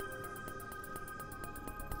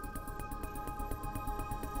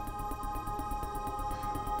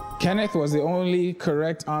 Kenneth was the only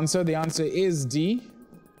correct answer. The answer is D.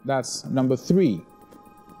 That's number 3.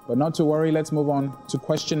 But not to worry, let's move on to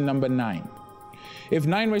question number 9. If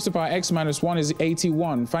 9 raised to the power x minus 1 is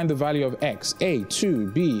 81, find the value of x. A, 2,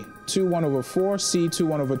 B, 2, 1 over 4, C, 2,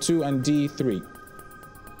 1 over 2, and D, 3.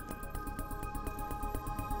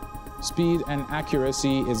 Speed and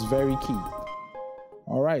accuracy is very key.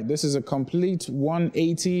 All right, this is a complete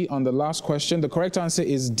 180 on the last question. The correct answer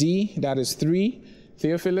is D, that is 3.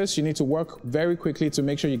 Theophilus, you need to work very quickly to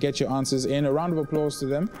make sure you get your answers in. A round of applause to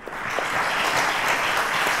them.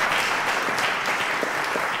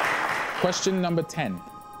 Question number 10.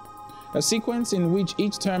 A sequence in which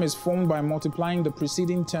each term is formed by multiplying the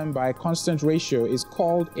preceding term by a constant ratio is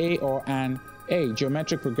called a or an A,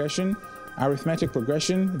 geometric progression, arithmetic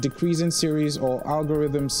progression, decreasing series, or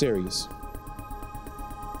algorithm series.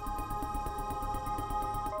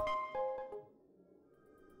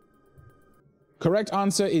 Correct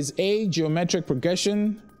answer is A, geometric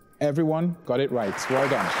progression. Everyone got it right. Well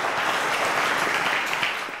done.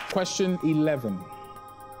 Question 11.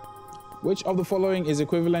 Which of the following is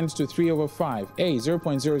equivalent to 3 over 5? A,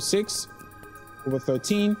 0.06 over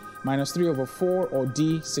 13 minus 3 over 4, or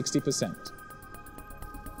D, 60%?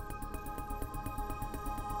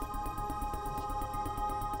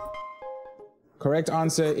 Correct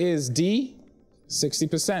answer is D,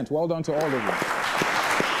 60%. Well done to all of you.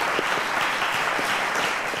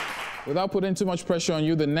 Without putting too much pressure on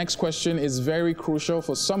you, the next question is very crucial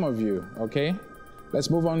for some of you, okay? Let's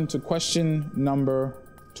move on to question number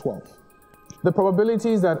 12. The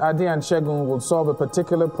probabilities that Ade and Segun will solve a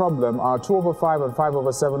particular problem are 2 over 5 and 5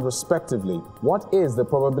 over 7 respectively. What is the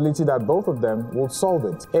probability that both of them will solve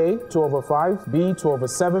it? A, 2 over 5, B, 2 over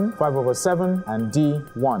 7, 5 over 7, and D,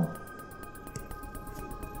 1.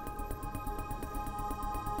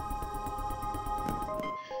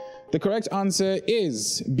 The correct answer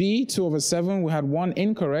is B, 2 over 7. We had 1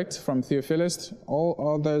 incorrect from Theophilus.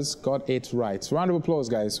 All others got it right. Round of applause,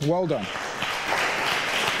 guys. Well done.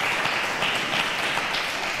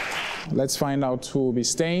 Let's find out who will be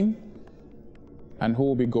staying and who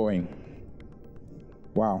will be going.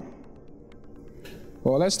 Wow.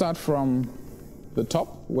 Well, let's start from the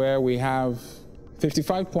top, where we have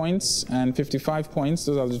 55 points and 55 points.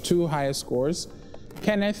 Those are the 2 highest scores.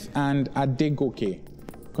 Kenneth and Adegoke.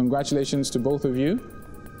 Congratulations to both of you.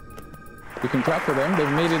 You can clap for them.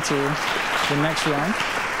 They've made it to the next round.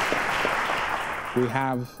 We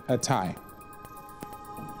have a tie.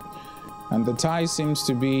 And the tie seems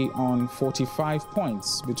to be on 45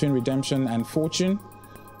 points between Redemption and Fortune.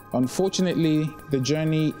 Unfortunately, the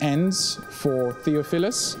journey ends for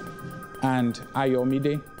Theophilus and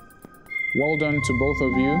Ayomide. Well done to both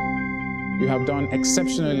of you. You have done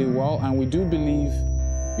exceptionally well, and we do believe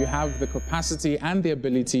you have the capacity and the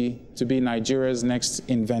ability to be Nigeria's next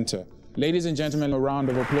inventor. Ladies and gentlemen, a round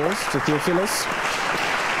of applause to Theophilus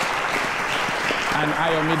and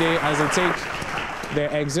Ayomide as they take their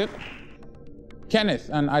exit. Kenneth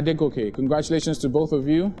and Adegoke, congratulations to both of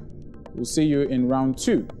you. We'll see you in round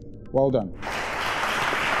 2. Well done.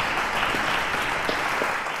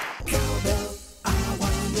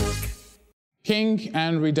 King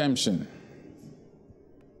and Redemption.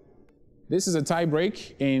 This is a tie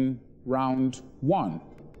break in round 1.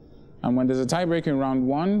 And when there's a tie break in round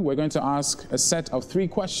 1, we're going to ask a set of 3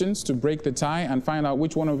 questions to break the tie and find out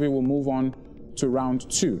which one of you will move on to round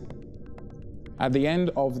 2. At the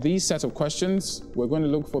end of these set of questions, we're going to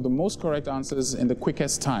look for the most correct answers in the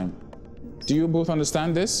quickest time. Do you both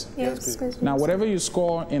understand this? Yes. Now, whatever you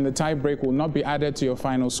score in the tie break will not be added to your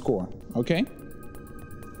final score, okay?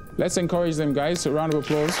 Let's encourage them, guys. A round of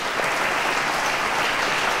applause.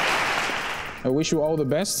 I wish you all the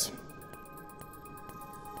best.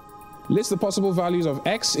 List the possible values of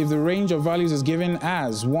x if the range of values is given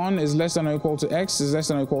as 1 is less than or equal to x is less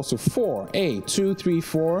than or equal to 4. A, 2, 3,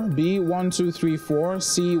 4. B, 1, 2, 3, 4.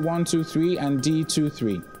 C, 1, 2, 3. And D, 2,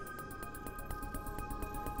 3.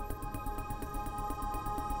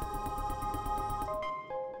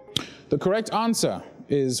 The correct answer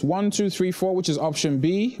is 1, 2, 3, 4, which is option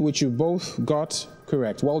B, which you both got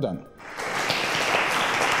correct. Well done.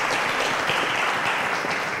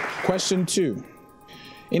 Question 2.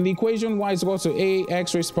 In the equation y is equal to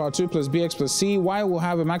ax raised to the power 2 plus bx plus c, y will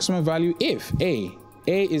have a maximum value if A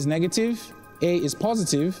is negative, A is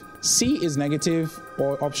positive, C is negative,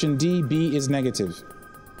 or option D, B is negative.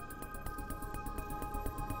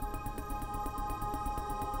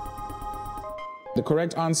 The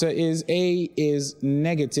correct answer is A is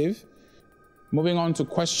negative. Moving on to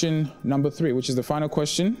question number 3, which is the final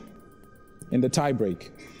question in the tie break.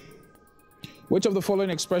 Which of the following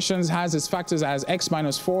expressions has its factors as x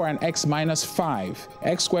minus 4 and x minus 5?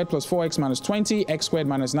 X squared plus 4x minus 20, x squared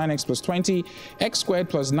minus 9x plus 20, x squared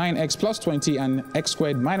plus 9x plus 20, and x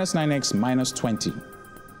squared minus 9x minus 20.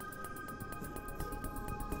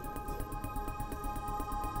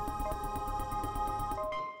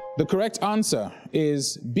 The correct answer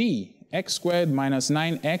is B, x squared minus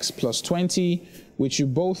 9x plus 20, which you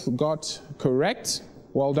both got correct.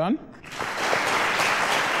 Well done.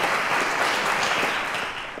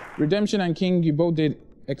 Redemption and King, you both did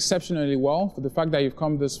exceptionally well for the fact that you've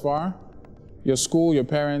come this far. Your school, your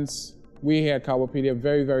parents, we here at Cowbellpedia are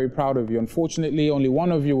very, very proud of you. Unfortunately, only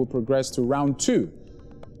one of you will progress to round 2.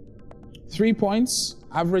 3 points,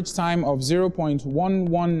 average time of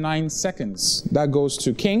 0.119 seconds. That goes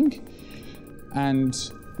to King. And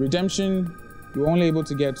Redemption, you're only able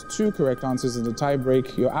to get 2 correct answers in the tie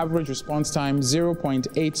break. Your average response time,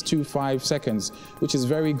 0.825 seconds, which is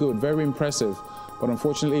very good, very impressive. But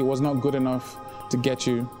unfortunately, it was not good enough to get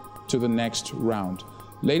you to the next round.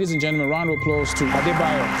 Ladies and gentlemen, round of applause to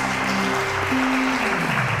Adebayo.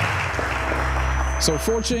 So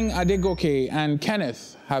Fortune, Adegoke, and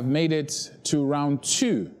Kenneth have made it to round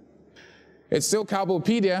 2. It's still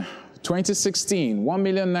Cowbellpedia 2016. 1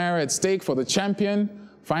 million naira at stake for the champion.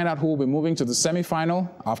 Find out who will be moving to the semi-final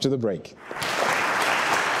after the break.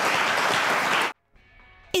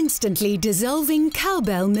 Instantly dissolving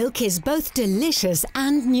cowbell milk is both delicious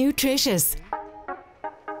and nutritious.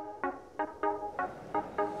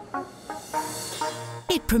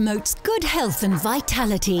 It promotes good health and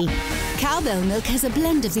vitality. Cowbell milk has a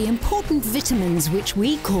blend of the important vitamins which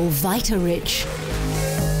we call Vita-Rich.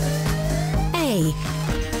 A,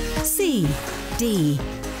 C, D,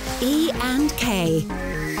 E and K.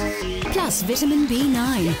 Plus vitamin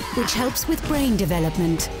B9, which helps with brain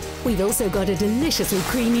development. We've also got a deliciously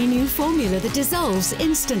creamy new formula that dissolves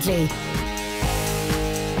instantly.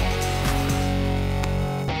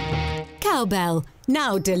 Cowbell,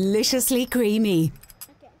 now deliciously creamy.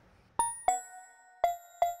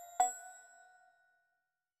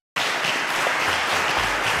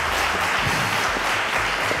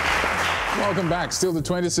 Welcome back. Still the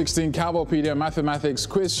 2016 Cowbellpedia Mathematics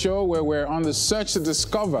Quiz Show, where we're on the search to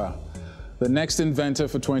discover the next inventor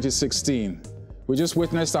for 2016. We just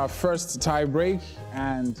witnessed our first tie break,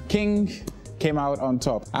 and King came out on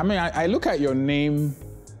top. I mean, I look at your name,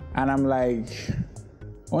 and I'm like,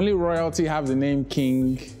 only royalty have the name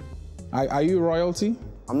King. Are you royalty?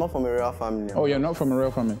 I'm not from a royal family. Oh, you're not from a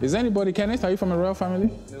royal family. Is anybody, Kenneth, are you from a royal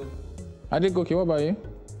family? No. Adegoke, what about you?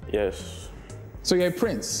 Yes. So you're a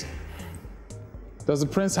prince. Does the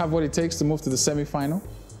prince have what it takes to move to the semi-final?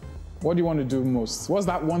 What do you want to do most? What's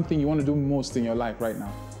that one thing you want to do most in your life right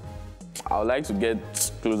now? I would like to get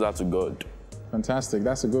closer to God. Fantastic,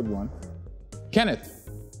 that's a good one. Kenneth,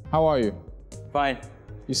 how are you? Fine.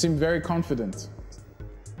 You seem very confident.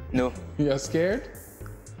 No. You're scared?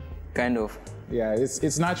 Kind of. Yeah,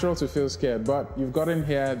 it's natural to feel scared, but you've gotten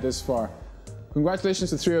here this far. Congratulations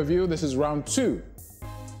to 3 of you. This is round 2.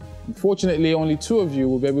 Unfortunately, only 2 of you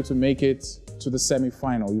will be able to make it to the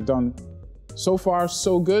semi-final. You've done so far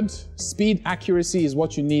so good. Speed, accuracy is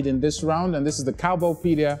what you need in this round, and this is the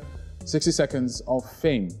Cowbellpedia 60 Seconds of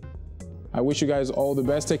Fame. I wish you guys all the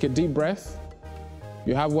best. Take a deep breath.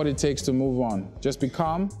 You have what it takes to move on. Just be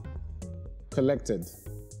calm, collected.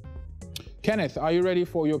 Kenneth, are you ready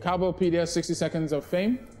for your Cowbellpedia 60 Seconds of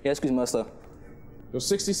Fame? Yes, Quizmaster. Your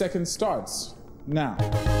 60 seconds starts now.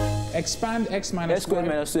 Expand x minus x squared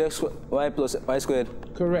minus 2y plus y squared.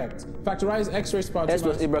 Correct. Factorize x raised to power 2 x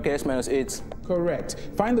plus a bracket x minus 8. Correct.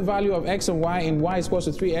 Find the value of x and y in y is equal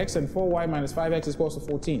to 3x and 4y minus 5x is equal to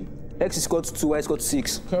 14. X is equal to 2, y is equal to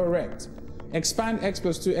 6. Correct. Expand x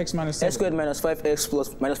plus 2x minus 7. X squared minus 5x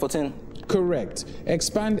plus minus 14. Correct.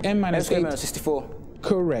 Expand m minus 8. X squared minus 64.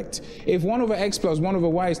 Correct. If 1 over x plus 1 over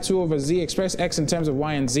y is 2 over z, express x in terms of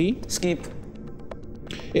y and z. Skip.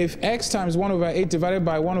 If x times 1 over 8 divided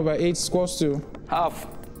by 1 over 8 equals to? Half.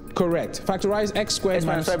 Correct. Factorize x squared x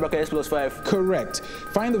minus 5 bracket x plus 5. Correct.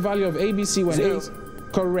 Find the value of ABC when 0. 8.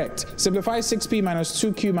 Correct. Simplify 6p minus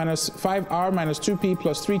 2q minus 5r minus 2p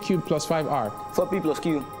plus 3q plus 5r. 4p plus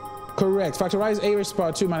q. Correct. Factorize a raised to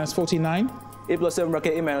power 2 minus 49. A plus 7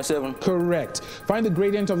 bracket a minus 7. Correct. Find the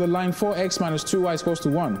gradient of the line 4x minus 2y is equals to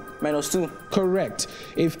 1. Minus 2. Correct.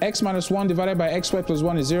 If x minus 1 divided by x squared plus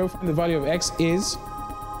 1 is 0, find the value of x is?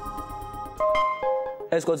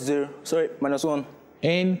 X equals to 0. Sorry, minus 1.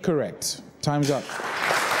 Incorrect. Time's up.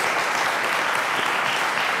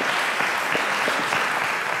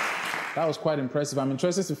 That was quite impressive. I'm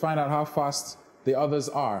interested to find out how fast the others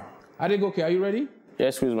are. Adegoke, are you ready?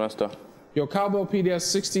 Yes, quiz master. Your Cowbellpedia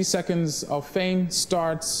 60 seconds of fame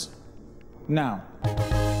starts now.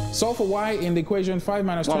 Solve for y in the equation 5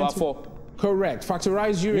 minus 20. 1 over 4. Correct.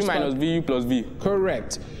 Factorize u v minus vu plus v.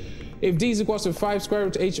 Correct. If d is equals to 5 square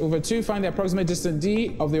root h over 2, find the approximate distance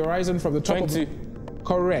d of the horizon from the top 20.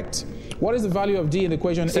 Correct. What is the value of d in the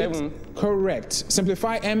equation 7. 8? Correct.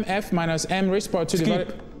 Simplify mf minus m raised to power 2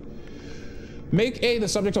 divided. Make a the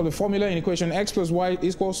subject of the formula in equation x plus y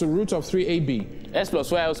equals to root of 3ab. X plus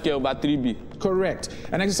y all square over 3b. Correct.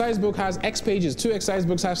 An exercise book has x pages. 2 exercise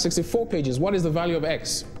books have 64 pages. What is the value of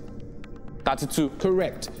x? 32.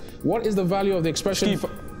 Correct. What is the value of the expression?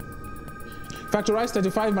 Factorize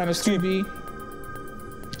 35 minus 2b.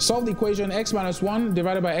 Solve the equation x minus 1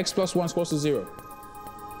 divided by x plus 1 equals to 0.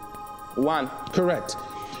 1. Correct.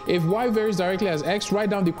 If y varies directly as x, write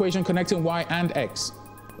down the equation connecting y and x.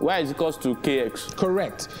 Y is equals to kx.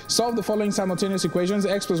 Correct. Solve the following simultaneous equations.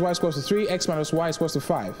 X plus y is equals to 3, x minus y is equals to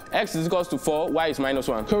 5. X is equals to 4, y is minus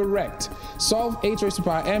 1. Correct. Solve 8 raised to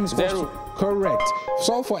power m is equals 0. to... Correct.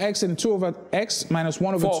 Solve for x in 2 over x minus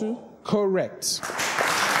 1 over 4. 2. Correct.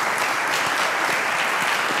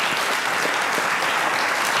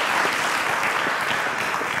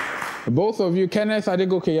 Both of you, Kenneth,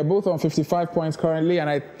 Adegoke, you're both on 55 points currently, and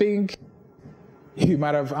I think you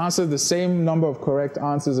might have answered the same number of correct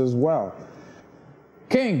answers as well.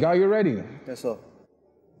 King, are you ready? Yes, sir.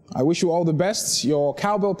 I wish you all the best. Your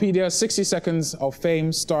Cowbellpedia 60 seconds of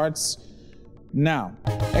fame starts now.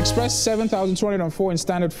 Express 7,204 in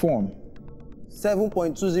standard form.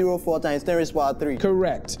 7.204 times 10 raised to power 3.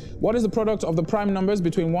 Correct. What is the product of the prime numbers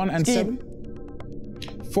between 1 and 7?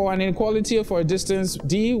 For an inequality for a distance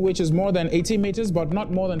d, which is more than 18 meters, but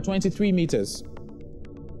not more than 23 meters.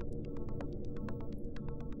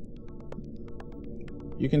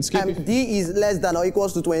 You can skip d is less than or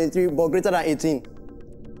equals to 23, but greater than 18.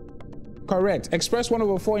 Correct. Express 1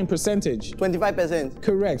 over 4 in percentage. 25%.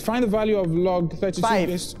 Correct. Find the value of log 32.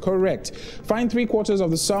 5. Correct. Find 3/4 of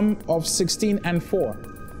the sum of 16 and 4.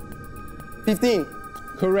 15.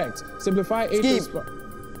 Correct. Simplify 8.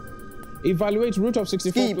 Evaluate root of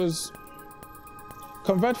 64 plus.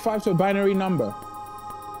 Convert 5 to a binary number.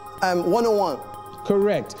 101.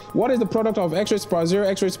 Correct. What is the product of x raised to power 0,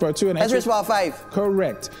 x raised to power 2, and x raised to power 5?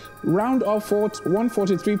 Correct. Round off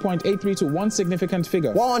 143.83 to one significant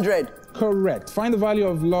figure. 100. Correct. Find the value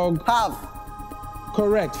of log. Half.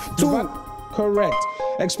 Correct. 2. Correct.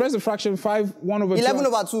 Express the fraction 5, 1 over 2. 11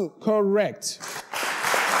 over 2. Correct.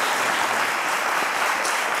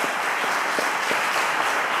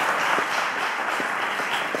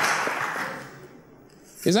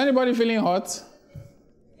 Is anybody feeling hot?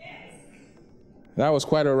 That was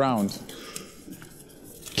quite a round.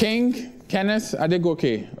 King, Kenneth,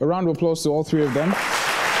 Adegoke. A round of applause to all three of them.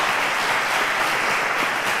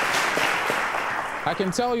 I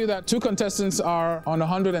can tell you that 2 contestants are on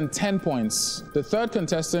 110 points. The 3rd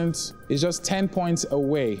contestant is just 10 points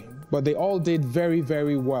away, but they all did very,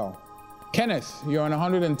 very well. Kenneth, you're on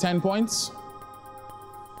 110 points.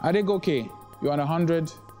 Adegoke, you're on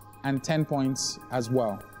 110 points as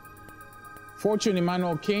well. Fortune,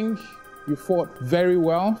 Emmanuel, King, you fought very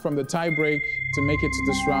well from the tie break to make it to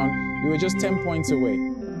this round. You were just 10 points away.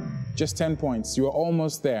 Just 10 points. You were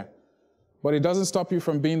almost there. But it doesn't stop you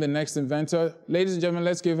from being the next inventor. Ladies and gentlemen,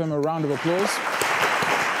 let's give him a round of applause.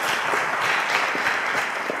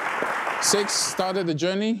 6 started the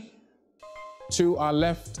journey. 2 are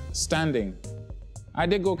left standing.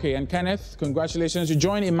 Adegoke and Kenneth, congratulations. You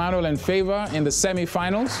join Emmanuel and Favour in the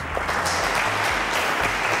semi-finals.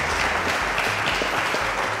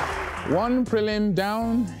 1 prelim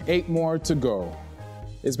down, 8 more to go.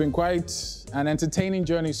 It's been quite an entertaining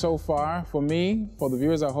journey so far for me, for the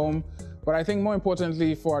viewers at home, but I think more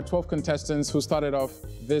importantly for our 12 contestants who started off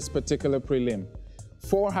this particular prelim.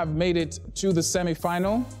 4 have made it to the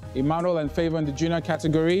semi-final, Emmanuel and Favour in the junior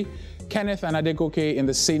category, Kenneth and Adegoke in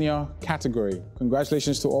the senior category.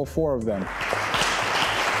 Congratulations to all 4 of them.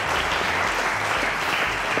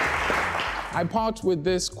 I part with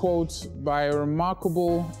this quote by a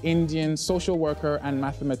remarkable Indian social worker and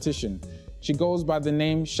mathematician. She goes by the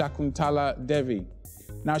name Shakuntala Devi.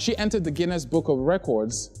 Now, she entered the Guinness Book of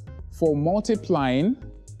Records for multiplying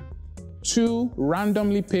 2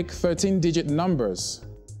 randomly picked 13-digit numbers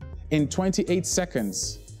in 28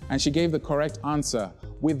 seconds, and she gave the correct answer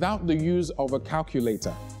without the use of a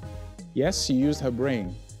calculator. Yes, she used her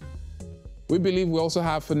brain. We believe we also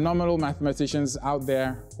have phenomenal mathematicians out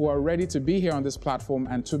there who are ready to be here on this platform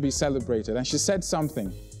and to be celebrated. And she said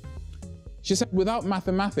something. She said, without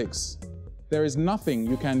mathematics, there is nothing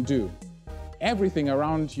you can do. Everything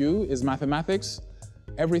around you is mathematics.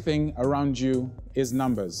 Everything around you is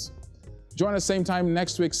numbers. Join us same time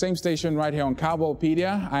next week, same station right here on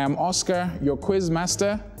Cowbellpedia. I am Oscar, your quiz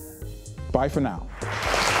master. Bye for now.